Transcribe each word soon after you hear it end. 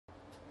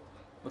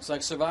Looks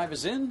like Survive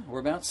is in. We're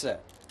about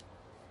set.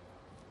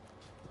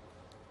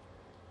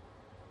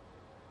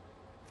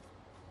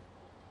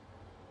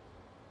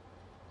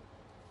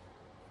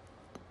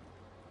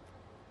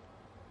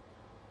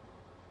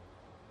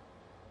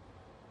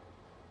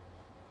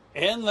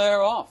 And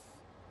they're off.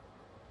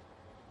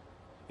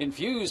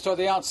 Infused toward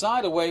the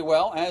outside, away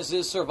well, as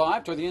is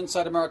Survive toward the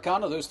inside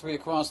Americana. Those three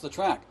across the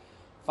track.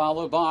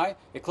 Followed by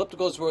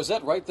Ecliptical's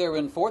Rosette right there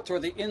in fourth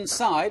toward the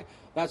inside.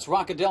 That's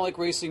Rockadelic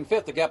racing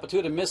fifth. The gap of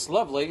two to Miss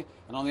Lovely.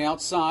 And on the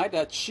outside,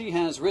 that She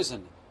Has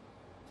Risen.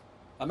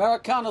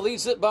 Americana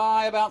leads it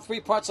by about 3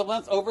 parts of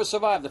length over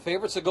Survive. The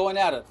favorites are going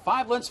at it.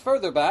 5 lengths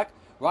further back.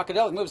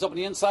 Rockadelic moves up on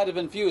the inside of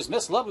Infused.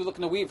 Miss Lovely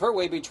looking to weave her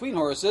way between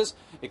horses.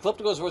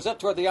 Ecliptical's Rosette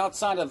toward the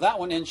outside of that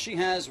one, and She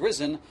Has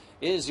Risen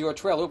is your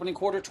trail. Opening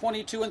quarter,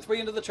 22 and 3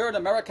 into the turn.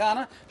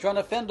 Americana trying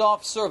to fend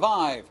off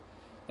Survive.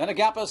 Then a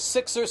gap of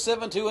 6 or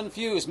 7 to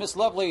Infuse. Miss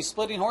Lovely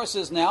splitting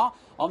horses now.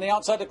 On the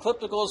outside,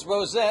 Ecliptical's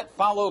Rosette,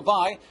 followed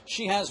by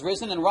She Has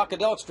Risen, and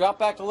Rockadelic's dropped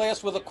back to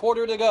last with a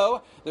quarter to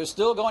go. They're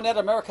still going at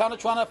Americana,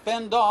 trying to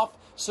fend off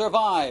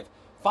Survive.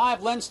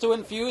 5 lengths to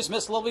Infuse.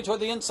 Miss Lovely toward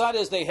the inside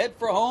as they head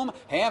for home.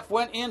 Half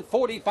went in,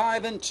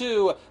 45 and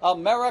 2.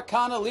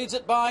 Americana leads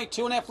it by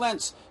 2.5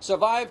 lengths.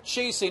 Survive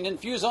chasing.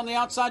 Infuse on the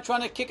outside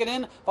trying to kick it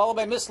in, followed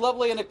by Miss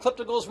Lovely and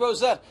Ecliptical's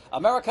Rosette.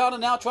 Americana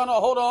now trying to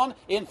hold on.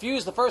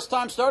 Infuse, the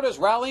first-time starters,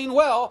 rallying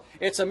well.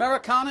 It's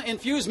Americana.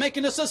 Infuse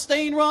making a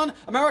sustained run.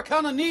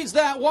 Americana needs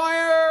that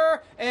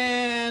wire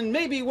and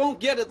maybe won't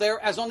get it there,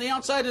 as on the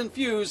outside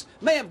Infuse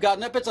may have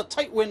gotten it. It's a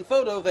tight win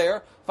photo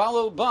there,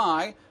 followed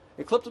by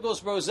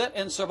Ecliptical's Rosette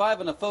and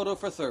Survive in a photo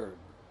for third.